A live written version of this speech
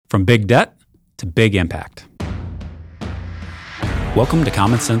From big debt to big impact. Welcome to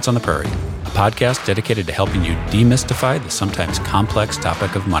Common Sense on the Prairie, a podcast dedicated to helping you demystify the sometimes complex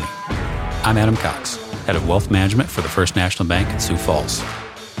topic of money. I'm Adam Cox, head of wealth management for the First National Bank in Sioux Falls.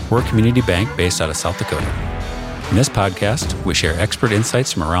 We're a community bank based out of South Dakota. In this podcast, we share expert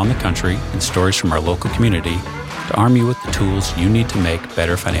insights from around the country and stories from our local community to arm you with the tools you need to make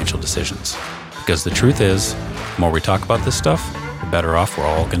better financial decisions. Because the truth is, the more we talk about this stuff, the better off we're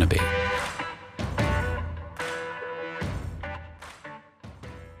all going to be.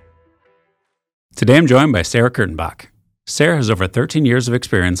 Today I'm joined by Sarah Kurtenbach. Sarah has over 13 years of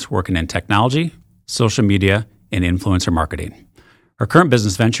experience working in technology, social media, and influencer marketing. Her current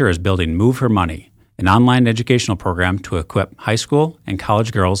business venture is building Move Her Money, an online educational program to equip high school and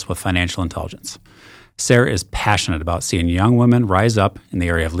college girls with financial intelligence. Sarah is passionate about seeing young women rise up in the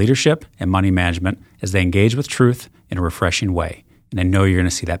area of leadership and money management as they engage with truth in a refreshing way. And I know you're going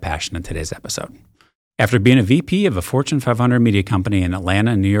to see that passion in today's episode. After being a VP of a Fortune 500 media company in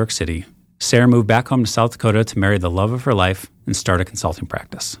Atlanta and New York City, Sarah moved back home to South Dakota to marry the love of her life and start a consulting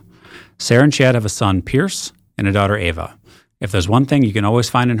practice. Sarah and Chad have a son, Pierce, and a daughter, Ava. If there's one thing you can always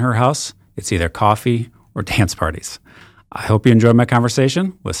find in her house, it's either coffee or dance parties. I hope you enjoyed my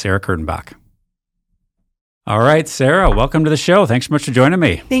conversation with Sarah Kurtenbach. All right, Sarah, welcome to the show. Thanks so much for joining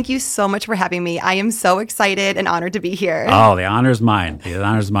me. Thank you so much for having me. I am so excited and honored to be here. Oh, the honor's mine. The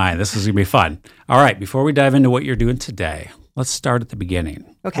honor's mine. This is going to be fun. All right, before we dive into what you're doing today, let's start at the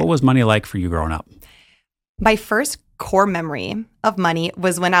beginning. Okay. What was money like for you growing up? My first core memory of money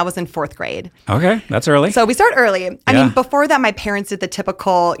was when I was in fourth grade. Okay, that's early. So we start early. I Yeah. mean, before that, my parents did the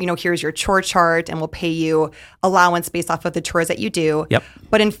typical, here's your chore chart and we'll pay you allowance based off of the chores that you do. Yep.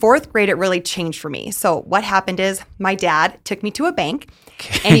 But in fourth grade, it really changed for me. So what happened is my dad took me to a bank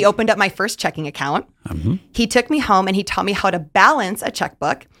and he opened up my first checking account. Mm-hmm. He took me home and he taught me how to balance a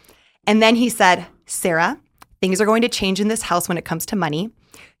checkbook. And then he said, Sarah, things are going to change in this house when it comes to money.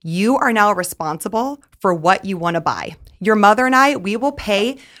 You are now responsible for what you want to buy. Your mother and I, we will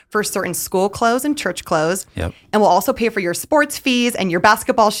pay for certain school clothes and church clothes. Yep. And we'll also pay for your sports fees and your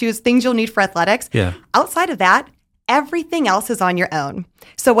basketball shoes, things you'll need for athletics. Yeah. Outside of that, everything else is on your own.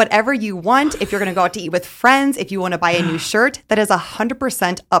 So whatever you want, if you're going to go out to eat with friends, if you want to buy a new shirt, that is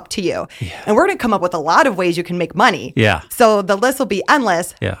 100% up to you. Yeah. And we're going to come up with a lot of ways you can make money. Yeah. So the list will be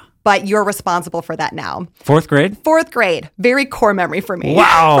endless. Yeah. But you're responsible for that now. Fourth grade? Fourth grade, very core memory for me.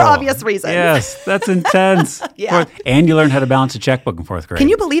 Wow. For obvious reasons. Yes, that's intense. Yeah. And you learned how to balance a checkbook in fourth grade. Can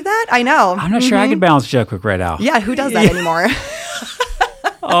you believe that? I know. I'm not sure I could balance a checkbook right now. Yeah, who does that anymore?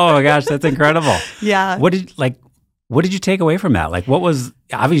 Oh my gosh, that's incredible. Yeah. What did you take away from that? Like, what was,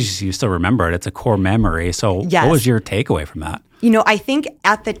 obviously you still remember it. It's a core memory. So Yes. what was your takeaway from that? I think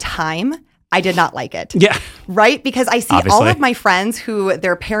at the time, I did not like it. Yeah. Right? Because I see all Obviously. of my friends who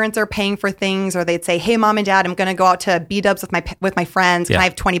their parents are paying for things, or they'd say, hey, mom and dad, I'm going to go out to B-dubs with my friends. Can Yeah. I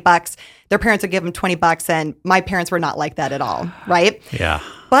have $20? Their parents would give them $20, and my parents were not like that at all. Right? Yeah.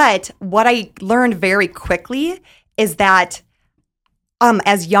 But what I learned very quickly is that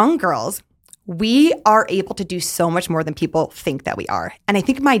as young girls, we are able to do so much more than people think that we are. And I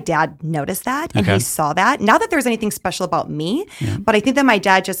think my dad noticed that and Okay. he saw that. Not that there's anything special about me, but I think that my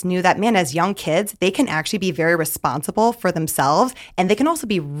dad just knew that, man, as young kids, they can actually be very responsible for themselves. And they can also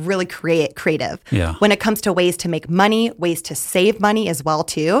be really creative Yeah. when it comes to ways to make money, ways to save money as well,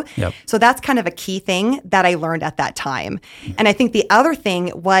 too. Yep. So that's kind of a key thing that I learned at that time. And I think the other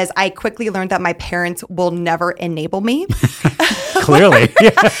thing was I quickly learned that my parents will never enable me. Clearly.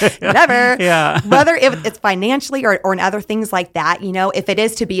 Yeah. Never. Yeah. Whether it's financially or in other things like that, if it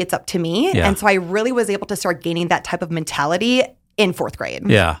is to be, it's up to me. Yeah. And so I really was able to start gaining that type of mentality in fourth grade.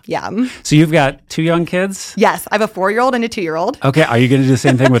 Yeah. Yeah. So you've got two young kids? Yes. I have a 4-year-old and a 2-year-old. Okay. Are you going to do the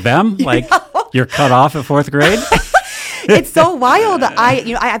same thing with them? Like you're cut off at fourth grade? It's so wild.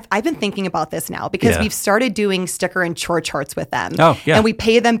 I've been thinking about this now because Yeah. we've started doing sticker and chore charts with them. Oh, yeah. And we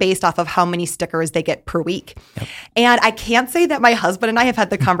pay them based off of how many stickers they get per week. Yep. And I can't say that my husband and I have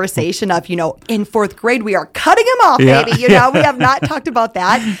had the conversation of, in fourth grade, we are cutting them off, Yeah. baby. We have not talked about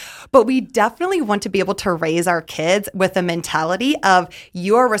that. But we definitely want to be able to raise our kids with the mentality of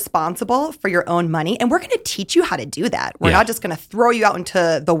you're responsible for your own money. And we're going to teach you how to do that. We're Yeah. not just going to throw you out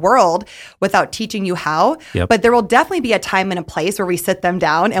into the world without teaching you how. Yep. But there will definitely be a time and a place where we sit them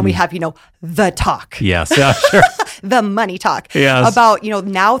down and we have, the talk. Yes. Yeah, sure. The money talk. Yes. About,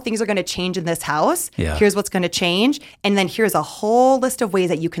 now things are going to change in this house. Yeah. Here's what's going to change. And then here's a whole list of ways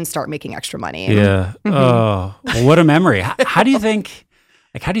that you can start making extra money. Yeah. Oh, well, what a memory. How do you think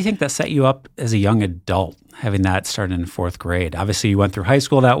that set you up as a young adult, having that started in fourth grade? Obviously, you went through high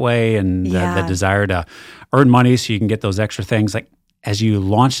school that way and the Yeah. desire to earn money so you can get those extra things. Like, as you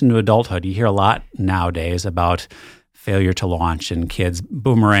launched into adulthood, you hear a lot nowadays about failure to launch and kids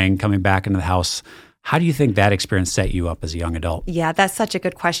boomerang coming back into the house. How do you think that experience set you up as a young adult? Yeah, that's such a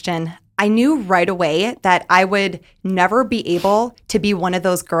good question. I knew right away that I would never be able to be one of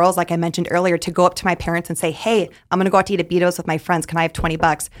those girls, like I mentioned earlier, to go up to my parents and say, hey, I'm going to go out to eat at Beato's with my friends. Can I have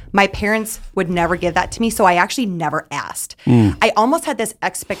 $20? My parents would never give that to me, so I actually never asked. I almost had this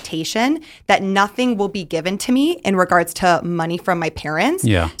expectation that nothing will be given to me in regards to money from my parents.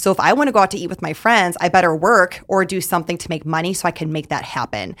 Yeah. So if I want to go out to eat with my friends, I better work or do something to make money so I can make that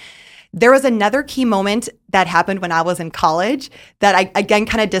happen. There was another key moment that happened when I was in college that I, again,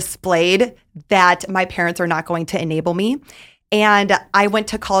 kind of displayed that my parents are not going to enable me. And I went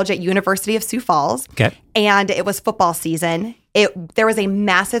to college at University of Sioux Falls. Okay. And it was football season. There was a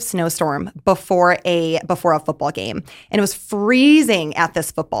massive snowstorm before a football game. And it was freezing at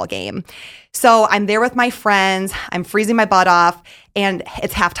this football game. So I'm there with my friends. I'm freezing my butt off. And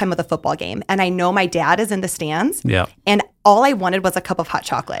it's halftime of the football game. And I know my dad is in the stands. Yeah. And all I wanted was a cup of hot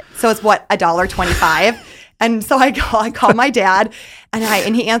chocolate. So it's what, $1.25? And so I call my dad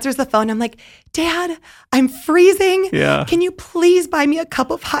and he answers the phone. I'm like, Dad, I'm freezing. Yeah. Can you please buy me a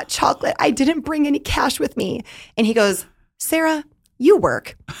cup of hot chocolate? I didn't bring any cash with me. And he goes, Sarah, you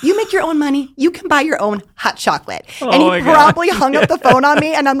work. You make your own money. You can buy your own hot chocolate. And he probably hung up the phone on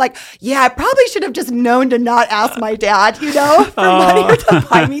me. And I'm like, yeah, I probably should have just known to not ask my dad, for money or to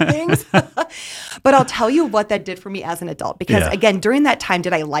buy me things. But I'll tell you what that did for me as an adult. Because again, during that time,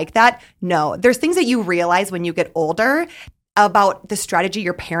 did I like that? No. There's things that you realize when you get older about the strategy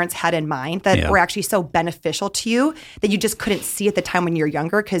your parents had in mind that were actually so beneficial to you that you just couldn't see at the time when you're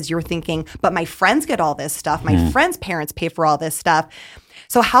younger because you were thinking, but my friends get all this stuff. My friends' parents pay for all this stuff.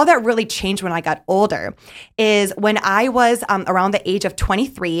 So how that really changed when I got older is when I was around the age of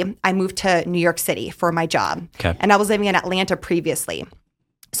 23, I moved to New York City for my job. Okay. And I was living in Atlanta previously.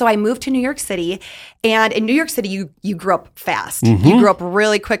 So I moved to New York City, and in New York City, you grew up fast. You grew up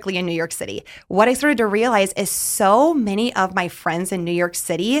really quickly in New York City. What I started to realize is so many of my friends in New York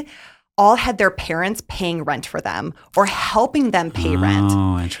City all had their parents paying rent for them or helping them pay rent.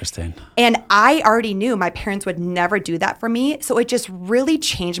 Oh, interesting. And I already knew my parents would never do that for me. So it just really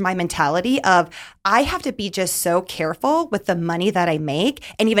changed my mentality of I have to be just so careful with the money that I make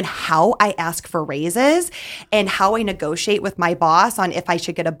and even how I ask for raises and how I negotiate with my boss on if I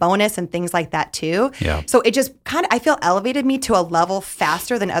should get a bonus and things like that too. Yeah. So it just kind of, I feel elevated me to a level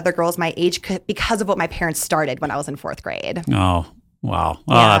faster than other girls my age because of what my parents started when I was in 4th grade. Oh, wow.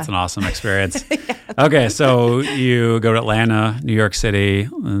 Oh, that's an awesome experience. Okay, so you go to Atlanta, New York City,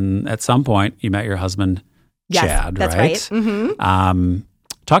 and at some point you met your husband, Chad, that's right? Mm-hmm.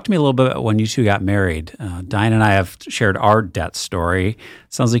 Talk to me a little bit when you two got married. Diane and I have shared our debt story.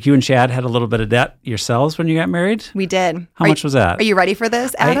 Sounds like you and Chad had a little bit of debt yourselves when you got married. We did. How much was that? Are you ready for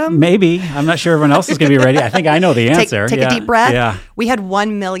this, Adam? Maybe. I'm not sure everyone else is going to be ready. I think I know the answer. Take a deep breath. Yeah. We had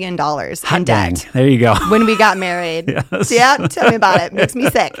 $1 million in Hot debt. dang. There you go. When we got married. Yes. Yeah, tell me about it. Makes me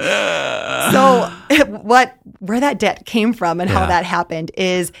sick. So where that debt came from and how that happened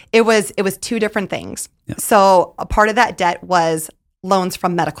is it was 2 different things. Yeah. So a part of that debt was loans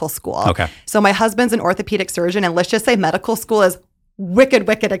from medical school. Okay. So my husband's an orthopedic surgeon, and let's just say medical school is wicked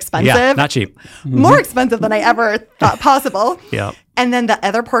expensive. Yeah, not cheap. More expensive than I ever thought possible. Yeah. And then the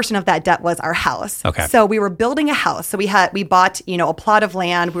other portion of that debt was our house. Okay. So we were building a house. So we bought, a plot of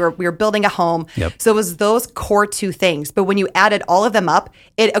land. We were building a home. Yep. So it was those core 2 things. But when you added all of them up,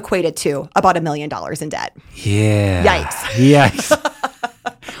 it equated to about $1 million in debt. Yeah.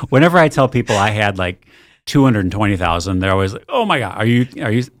 Yikes. Whenever I tell people I had like 220,000, they're always like, "Oh my God, are you?"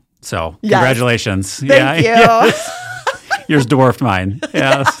 So congratulations. Thank you. Yeah. Yours dwarfed mine.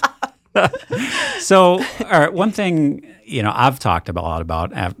 Yes. So, all right, one thing, I've talked a lot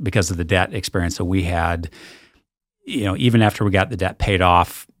about because of the debt experience that we had, even after we got the debt paid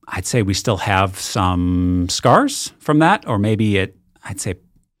off, I'd say we still have some scars from that, or maybe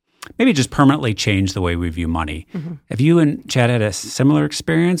just permanently changed the way we view money. Mm-hmm. Have you and Chad had a similar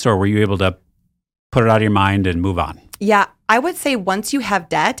experience, or were you able to put it out of your mind and move on? Yeah, I would say once you have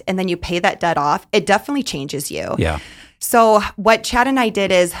debt and then you pay that debt off, it definitely changes you. Yeah. So what Chad and I did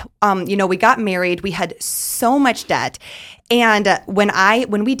is, we got married. We had so much debt. And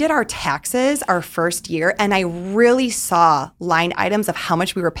when we did our taxes our first year, and I really saw line items of how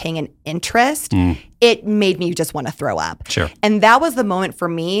much we were paying in interest, it made me just want to throw up. Sure. And that was the moment for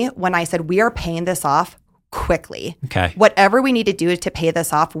me when I said, we are paying this off quickly. Okay. Whatever we need to do to pay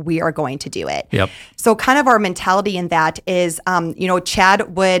this off, we are going to do it. Yep. So kind of our mentality in that is,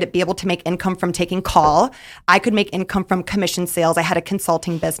 Chad would be able to make income from taking call. I could make income from commission sales. I had a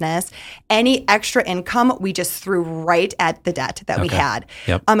consulting business. Any extra income, we just threw right at the debt that we had.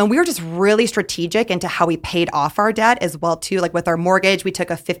 Yep. And we were just really strategic into how we paid off our debt as well too. Like with our mortgage, we took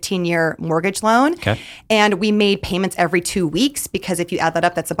a 15-year mortgage loan. Okay. And we made payments every 2 weeks because if you add that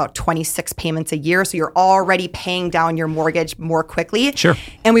up, that's about 26 payments a year. So you're already paying down your mortgage more quickly. Sure.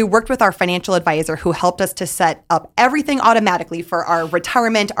 And we worked with our financial advisor who helped us to set up everything automatically for our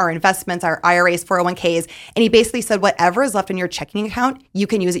retirement, our investments, our IRAs, 401ks. And he basically said, whatever is left in your checking account, you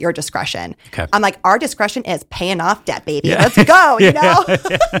can use at your discretion. Okay. I'm like, our discretion is paying off debt, baby. Yeah. Let's go, you know?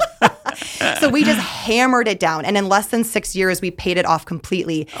 So we just hammered it down. And in less than 6 years, we paid it off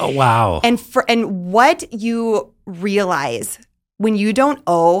completely. Oh, wow. And what you realize when you don't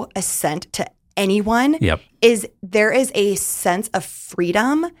owe a cent to anyone Yep. is there is a sense of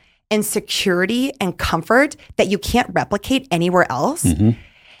freedom and security and comfort that you can't replicate anywhere else. Mm-hmm.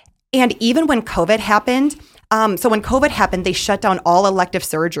 And even when COVID happened, they shut down all elective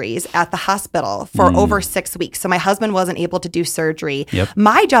surgeries at the hospital for over 6 weeks. So my husband wasn't able to do surgery. Yep.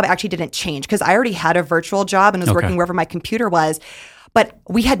 My job actually didn't change because I already had a virtual job and was working wherever my computer was. But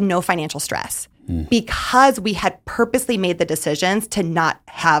we had no financial stress because we had purposely made the decisions to not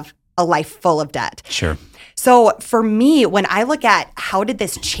have a life full of debt. Sure. So for me, when I look at how did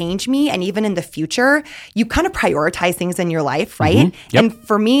this change me and even in the future, you kind of prioritize things in your life, right? Mm-hmm. Yep. And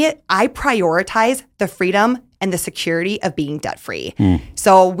for me, I prioritize the freedom and the security of being debt free.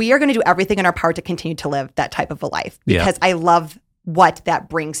 So we are going to do everything in our power to continue to live that type of a life because I love what that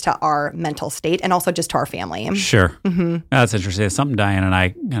brings to our mental state and also just to our family. Sure. Mm-hmm. That's interesting. It's something Diane and I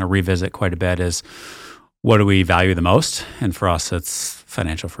kind of revisit quite a bit is what do we value the most? And for us, it's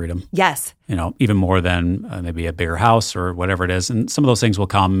financial freedom. Yes. Even more than maybe a bigger house or whatever it is. And some of those things will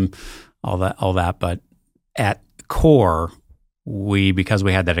come, all that. But at core, because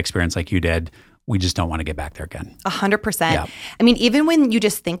we had that experience like you did, we just don't want to get back there again. 100%. Yeah. I mean, even when you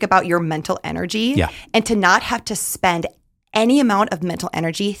just think about your mental energy and to not have to spend any amount of mental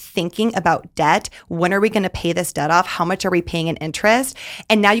energy thinking about debt. When are we going to pay this debt off? How much are we paying in interest?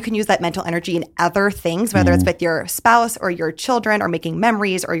 And now you can use that mental energy in other things, whether it's with your spouse or your children or making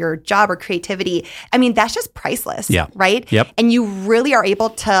memories or your job or creativity. I mean, that's just priceless, right? Yep. And you really are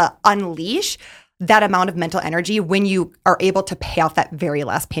able to unleash that amount of mental energy when you are able to pay off that very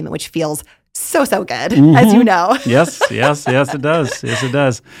last payment, which feels so good, as you know. Yes, it does. Yes, it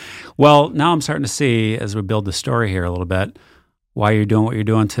does. Well, now I'm starting to see, as we build the story here a little bit, why you're doing what you're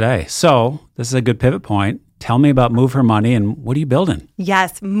doing today. So this is a good pivot point. Tell me about Move Her Money and what are you building?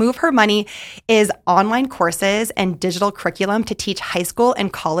 Yes, Move Her Money is online courses and digital curriculum to teach high school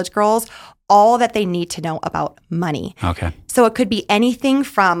and college girls all that they need to know about money. Okay. So it could be anything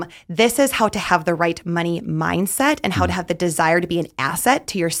from this is how to have the right money mindset and how to have the desire to be an asset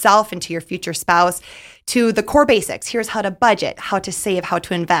to yourself and to your future spouse, to the core basics. Here's how to budget, how to save, how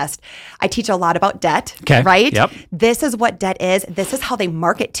to invest. I teach a lot about debt, right? Yep. This is what debt is. This is how they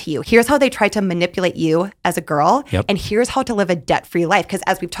market to you. Here's how they try to manipulate you as a girl. Yep. And here's how to live a debt-free life. Because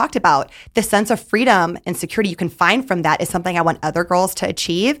as we've talked about, the sense of freedom and security you can find from that is something I want other girls to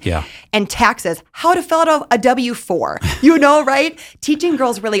achieve. Yeah. And taxes, how to fill out a W-4, right? Teaching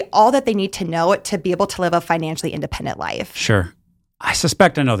girls really all that they need to know to be able to live a financially independent life. Sure. I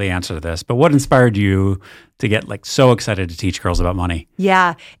suspect I know the answer to this, but what inspired you to get so excited to teach girls about money?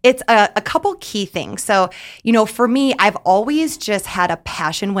 Yeah, it's a couple key things. So, for me, I've always just had a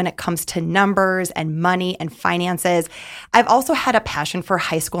passion when it comes to numbers and money and finances. I've also had a passion for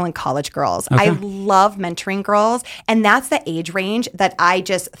high school and college girls. Okay. I love mentoring girls, and that's the age range that I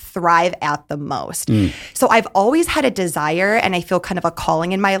just thrive at the most. So I've always had a desire, and I feel kind of a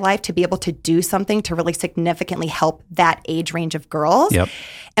calling in my life to be able to do something to really significantly help that age range of girls. Yep.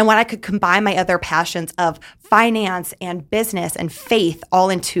 And when I could combine my other passions of finance and business and faith all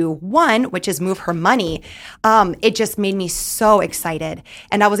into one, which is Move Her Money, it just made me so excited.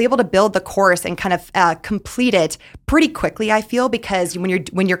 And I was able to build the course and kind of complete it pretty quickly, I feel, because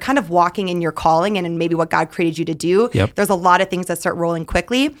when you're kind of walking in your calling and in maybe what God created you to do, there's a lot of things that start rolling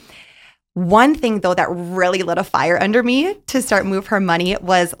quickly. One thing, though, that really lit a fire under me to start Move Her Money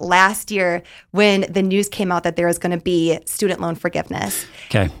was last year when the news came out that there was going to be student loan forgiveness.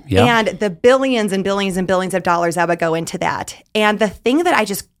 Okay. Yeah. And the billions and billions and billions of dollars that would go into that. And the thing that I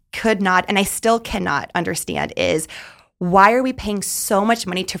just could not, and I still cannot understand is Why are we paying so much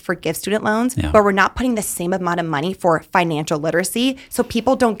money to forgive student loans, but we're not putting the same amount of money for financial literacy so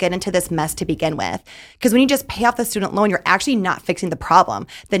people don't get into this mess to begin with? Because when you just pay off the student loan, you're actually not fixing the problem.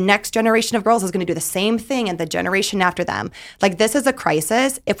 The next generation of girls is going to do the same thing, and the generation after them. Like, this is a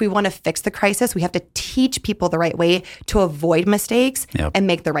crisis. If we want to fix the crisis, we have to teach people the right way to avoid mistakes and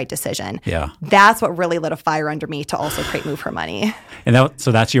make the right decision. Yeah. That's what really lit a fire under me to also create Move Her Money. And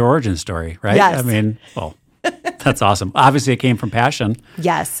so that's your origin story, right? Yes. I mean, well, that's awesome. Obviously, it came from passion.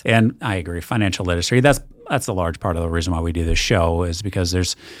 Yes. And I agree. Financial literacy, that's a large part of the reason why we do this show, is because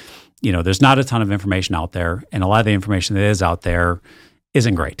there's not a ton of information out there. And a lot of the information that is out there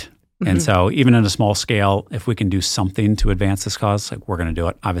isn't great. And so even in a small scale, if we can do something to advance this cause, like, we're going to do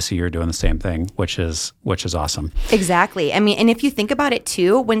it. Obviously, you're doing the same thing, which is awesome. Exactly. I mean, and if you think about it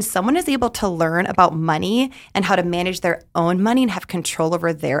too, when someone is able to learn about money and how to manage their own money and have control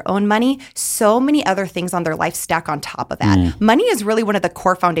over their own money, so many other things on their life stack on top of that. Money is really one of the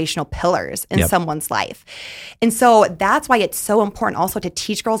core foundational pillars in someone's life. And so that's why it's so important also to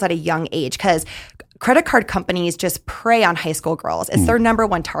teach girls at a young age, because credit card companies just prey on high school girls. It's their number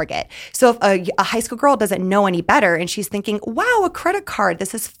one target. So if a high school girl doesn't know any better and she's thinking, wow, a credit card,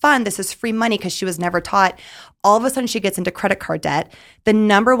 this is fun, this is free money, because she was never taught, all of a sudden she gets into credit card debt. The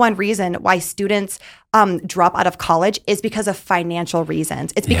number one reason why students drop out of college is because of financial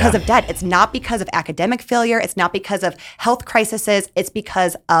reasons. It's because of debt. It's not because of academic failure. It's not because of health crises. It's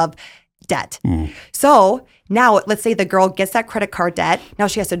because of debt. So now, let's say the girl gets that credit card debt. Now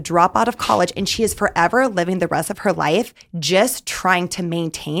she has to drop out of college, and she is forever living the rest of her life just trying to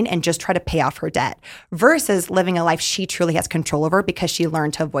maintain and just try to pay off her debt, versus living a life she truly has control over because she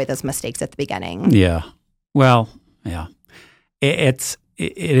learned to avoid those mistakes at the beginning. Yeah. Well, yeah. It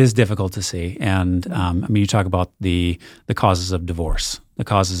is difficult to see. And I mean, you talk about the causes of divorce, the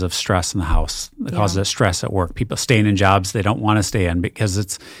causes of stress in the house, the causes of stress at work, people staying in jobs they don't want to stay in because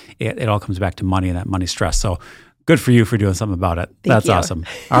it all comes back to money and that money stress. So good for you for doing something about it. That's awesome.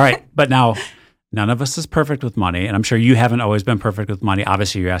 All right. But now, none of us is perfect with money, and I'm sure you haven't always been perfect with money.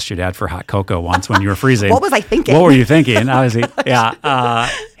 Obviously, you asked your dad for hot cocoa once when you were freezing. What was I thinking? What were you thinking? Obviously, yeah.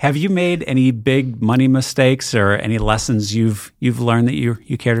 Have you made any big money mistakes or any lessons you've learned that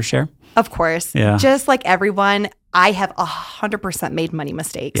you care to share? Of course. Yeah. Just like everyone, I have 100% made money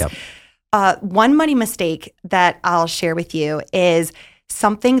mistakes. Yep. One money mistake that I'll share with you is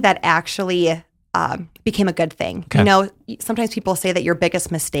something that actually became a good thing. Okay. You know, sometimes people say that your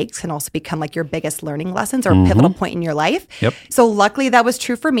biggest mistakes can also become like your biggest learning lessons or a pivotal point in your life. Yep. So luckily that was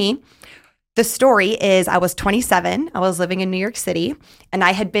true for me. The story is I was 27. I was living in New York City, and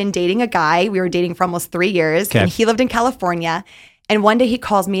I had been dating a guy. We were dating for almost 3 years, and he lived in California. And one day he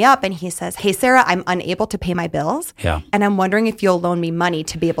calls me up and he says, "Hey, Sarah, I'm unable to pay my bills. Yeah. And I'm wondering if you'll loan me money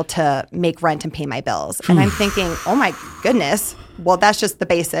to be able to make rent and pay my bills." And I'm thinking, oh my goodness, well, that's just the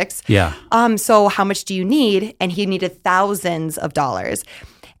basics. Yeah. So how much do you need? And he needed thousands of dollars.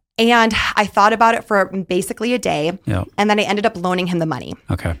 And I thought about it for basically a day. Yeah. And then I ended up loaning him the money.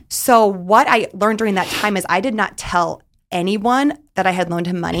 Okay. So what I learned during that time is I did not tell anyone that I had loaned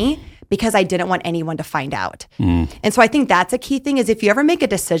him money, because I didn't want anyone to find out. And so I think that's a key thing, is if you ever make a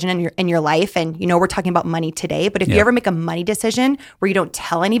decision in your life, and you know we're talking about money today, but if you ever make a money decision where you don't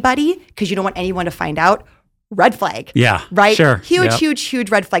tell anybody because you don't want anyone to find out, red flag. Yeah. Right? Sure. Huge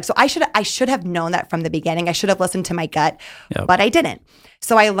red flag. So I should have known that from the beginning. I should have listened to my gut, but I didn't.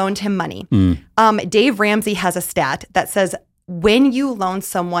 So I loaned him money. Dave Ramsey has a stat that says, when you loan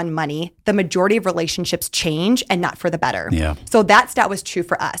someone money, the majority of relationships change, and not for the better. Yeah. So that stat was true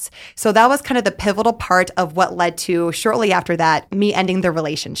for us. So that was kind of the pivotal part of what led to, shortly after that, me ending the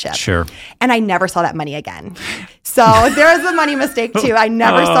relationship. Sure. And I never saw that money again. So there was a money mistake too. I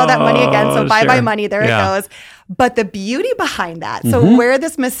never saw that money again. So bye-bye money. There it goes. But the beauty behind that, so where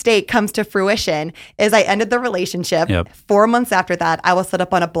this mistake comes to fruition, is I ended the relationship. 4 months after that, I was set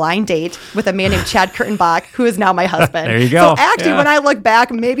up on a blind date with a man named Chad Kurtenbach, who is now my husband. There you go. So actually, when I look back,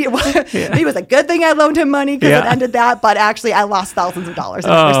 maybe it was a good thing I loaned him money because it ended that. But actually, I lost thousands of dollars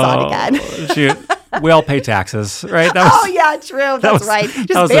and never saw it again. Shoot. We all pay taxes, right? That was, yeah, true. That's right.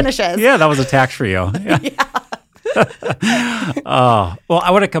 Just vanishes. That was a tax for you. Yeah. Well,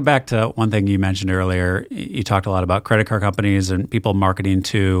 I want to come back to one thing you mentioned earlier. You talked a lot about credit card companies and people marketing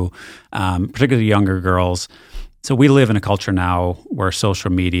to particularly younger girls. So we live in a culture now where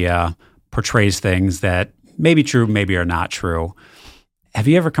social media portrays things that may be true, maybe are not true. Have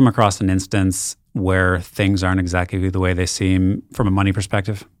you ever come across an instance where things aren't exactly the way they seem from a money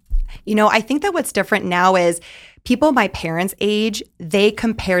perspective? I think that what's different now is people my parents' age, they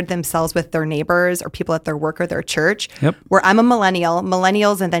compared themselves with their neighbors or people at their work or their church. Yep. Where I'm a millennial,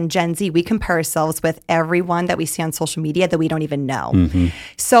 millennials and then Gen Z, we compare ourselves with everyone that we see on social media that we don't even know. Mm-hmm.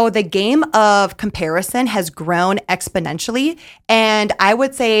 So the game of comparison has grown exponentially, and I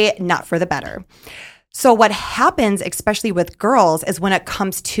would say not for the better. So what happens, especially with girls, is when it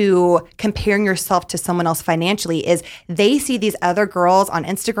comes to comparing yourself to someone else financially, is they see these other girls on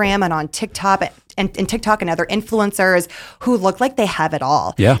Instagram and on TikTok and TikTok and other influencers who look like they have it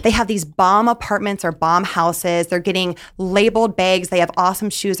all. Yeah. They have these bomb apartments or bomb houses. They're getting labeled bags. They have awesome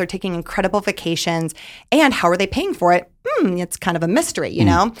shoes. They're taking incredible vacations. And how are they paying for it? It's kind of a mystery, you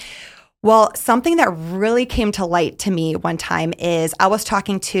know? Well, something that really came to light to me one time is I was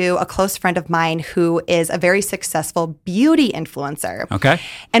talking to a close friend of mine who is a very successful beauty influencer. Okay.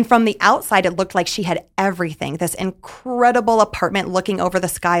 And from the outside, it looked like she had everything. This incredible apartment looking over the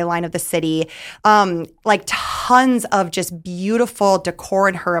skyline of the city, like tons of just beautiful decor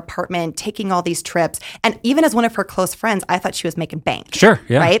in her apartment, taking all these trips. And even as one of her close friends, I thought she was making bank. Sure.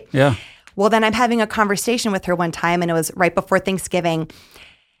 Yeah. Right? Yeah. Well, then I'm having a conversation with her one time, and it was right before Thanksgiving.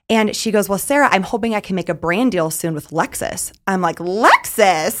 And she goes, well, Sarah, I'm hoping I can make a brand deal soon with Lexus. I'm like,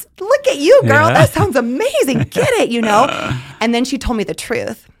 Lexus? Look at you, girl. Yeah. That sounds amazing. Get it, And then she told me the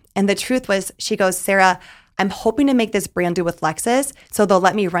truth. And the truth was, she goes, Sarah, I'm hoping to make this brand deal with Lexus so they'll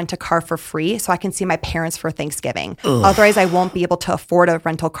let me rent a car for free so I can see my parents for Thanksgiving. Ugh. Otherwise, I won't be able to afford a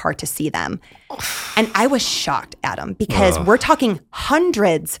rental car to see them. And I was shocked, Adam, because we're talking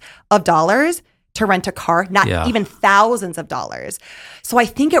hundreds of dollars to rent a car, not even thousands of dollars. So I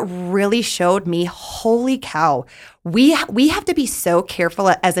think it really showed me, holy cow, we have to be so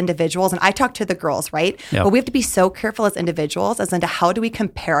careful as individuals. And I talk to the girls, right? Yep. But we have to be so careful as individuals as into how do we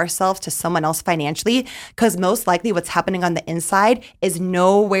compare ourselves to someone else financially? Because most likely what's happening on the inside is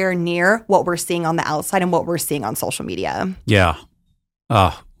nowhere near what we're seeing on the outside and what we're seeing on social media. Yeah.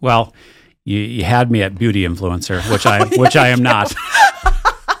 Well, you had me at beauty influencer, which I am not.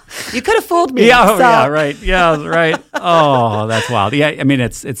 You could have fooled me. Yeah, yeah, right. Yeah, right. Oh, that's wild. Yeah, I mean,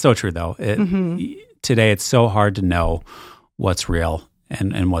 it's so true, though. Today, it's so hard to know what's real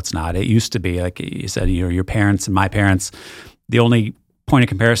and what's not. It used to be, like you said, your parents and my parents, the only point of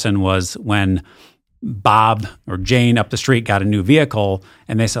comparison was when Bob or Jane up the street got a new vehicle,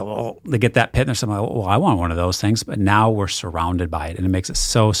 and they said, well, they get that pit, and they're saying, well, I want one of those things. But now we're surrounded by it, and it makes it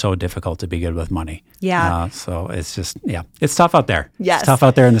so difficult to be good with money. Yeah. So it's just, it's tough out there. Yes. It's tough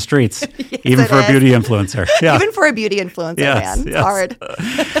out there in the streets, Yes, even for a beauty influencer. Yeah. Even for a beauty influencer, man. It's hard.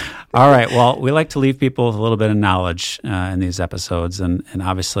 All right. Well, we like to leave people with a little bit of knowledge in these episodes. And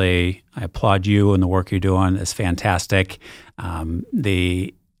obviously, I applaud you and the work you're doing. It's fantastic.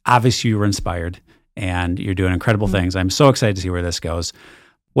 Obviously, you were inspired. And you're doing incredible things. I'm so excited to see where this goes.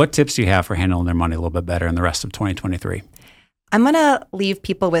 What tips do you have for handling their money a little bit better in the rest of 2023? I'm going to leave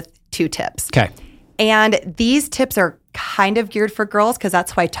people with 2 tips. Okay. And these tips are kind of geared for girls because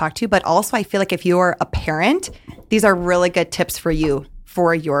that's who I talk to. But also, I feel like if you're a parent, these are really good tips for you,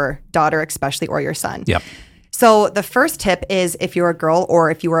 for your daughter especially, or your son. Yep. So the first tip is if you're a girl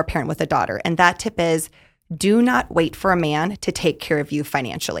or if you were a parent with a daughter. And that tip is do not wait for a man to take care of you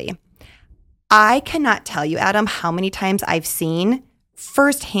financially. I cannot tell you, Adam, how many times I've seen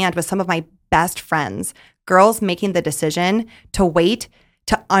firsthand with some of my best friends, girls making the decision to wait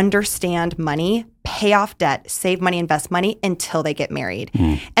to understand money, pay off debt, save money, invest money until they get married.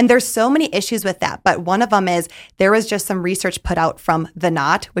 And there's so many issues with that. But one of them is there was just some research put out from The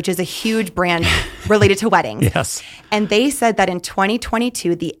Knot, which is a huge brand related to weddings. Yes. And they said that in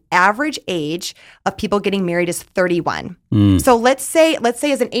 2022, the average age of people getting married is 31. So let's say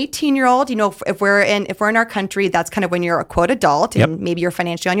as an 18-year-old, if we're in our country, that's kind of when you're a quote adult and maybe you're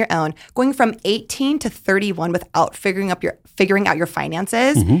financially on your own. Going from 18 to 31 without figuring out your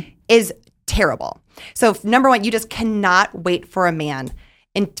finances is terrible. So number one, you just cannot wait for a man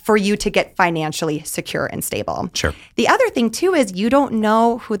and for you to get financially secure and stable. Sure. The other thing too is you don't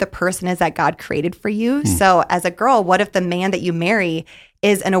know who the person is that God created for you. So as a girl, what if the man that you marry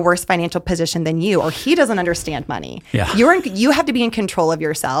is in a worse financial position than you, or he doesn't understand money? Yeah. You have to be in control of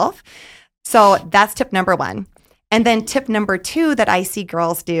yourself. So that's tip number 1. And then tip number 2 that I see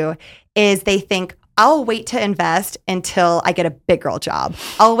girls do is they think, I'll wait to invest until I get a big girl job.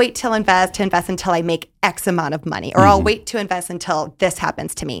 I'll wait to invest until I make X amount of money, or I'll wait to invest until this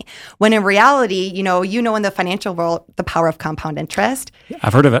happens to me. When in reality, you know in the financial world, the power of compound interest.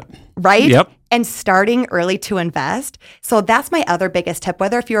 I've heard of it. Right? Yep. And starting early to invest. So that's my other biggest tip,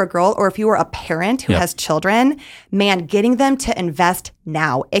 whether if you're a girl or if you are a parent who has children, man, getting them to invest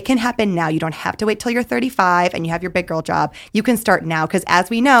now. It can happen now. You don't have to wait till you're 35 and you have your big girl job. You can start now because as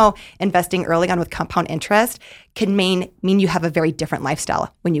we know, investing early on with compound interest can mean you have a very different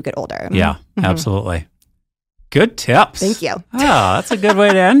lifestyle when you get older. Yeah, absolutely. Good tips. Thank you. Oh, that's a good way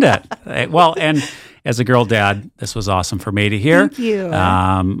to end it. Well, and as a girl dad, this was awesome for me to hear. Thank you.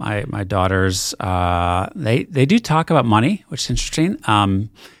 My daughters, they do talk about money, which is interesting.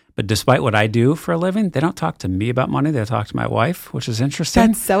 But despite what I do for a living, they don't talk to me about money. They talk to my wife, which is interesting.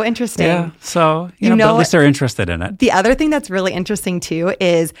 That's so interesting. Yeah. So, but at least they're interested in it. The other thing that's really interesting too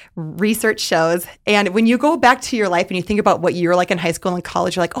is research shows. And when you go back to your life and you think about what you were like in high school and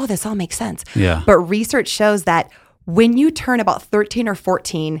college, you're like, oh, this all makes sense. Yeah. But research shows that when you turn about 13 or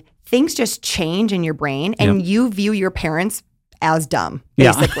 14, things just change in your brain and you view your parents as dumb,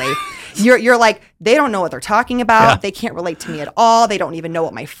 basically. You're like, they don't know what they're talking about. Yeah. They can't relate to me at all. They don't even know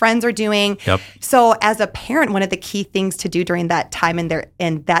what my friends are doing. Yep. So as a parent, one of the key things to do during that time in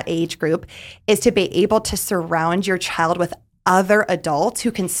that age group is to be able to surround your child with other adults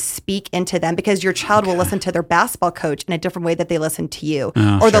who can speak into them, because your child will listen to their basketball coach in a different way that they listen to you,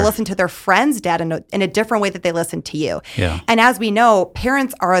 or they'll listen to their friend's dad in a different way that they listen to you. Yeah. And as we know,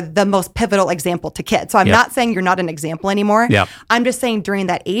 parents are the most pivotal example to kids. So I'm not saying you're not an example anymore. Yep. I'm just saying during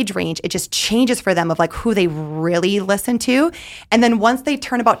that age range, it just changes for them of like who they really listen to. And then once they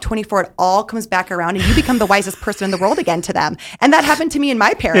turn about 24, it all comes back around and you become the wisest person in the world again to them. And that happened to me and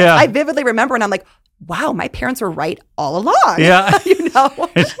my parents. Yeah. I vividly remember, and I'm like, wow, my parents were right all along. Yeah. So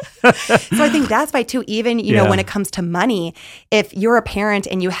I think that's why too, even, when it comes to money, if you're a parent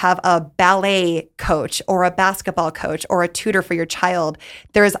and you have a ballet coach or a basketball coach or a tutor for your child,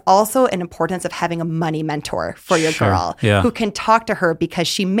 there is also an importance of having a money mentor for your girl who can talk to her, because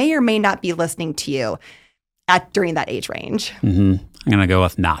she may or may not be listening to you during that age range. Mm-hmm. I'm going to go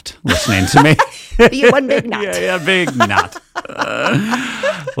with not listening to me. Be one big not. Yeah, big not.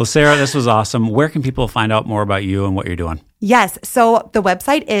 Well, Sarah, this was awesome. Where can people find out more about you and what you're doing? Yes. So the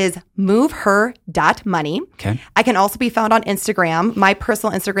website is moveher.money. Okay. I can also be found on Instagram. My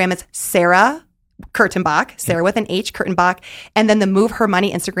personal Instagram is Sarah Kurtenbach, Sarah with an H, Kurtenbach. And then the Move Her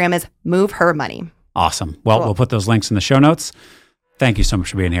Money Instagram is Move Her Money. Awesome. Well, We'll put those links in the show notes. Thank you so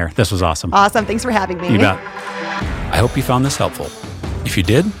much for being here. This was awesome. Awesome. Thanks for having me. You bet. I hope you found this helpful. If you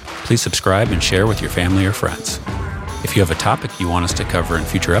did, please subscribe and share with your family or friends. If you have a topic you want us to cover in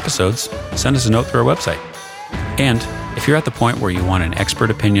future episodes, send us a note through our website. And if you're at the point where you want an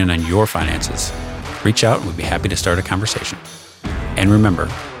expert opinion on your finances, reach out and we'd be happy to start a conversation. And remember,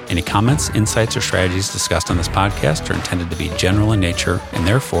 any comments, insights, or strategies discussed on this podcast are intended to be general in nature and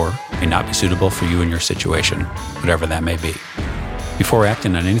therefore may not be suitable for you and your situation, whatever that may be. Before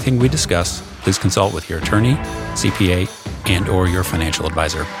acting on anything we discuss, please consult with your attorney, CPA, and/or your financial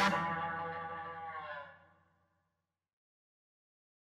advisor.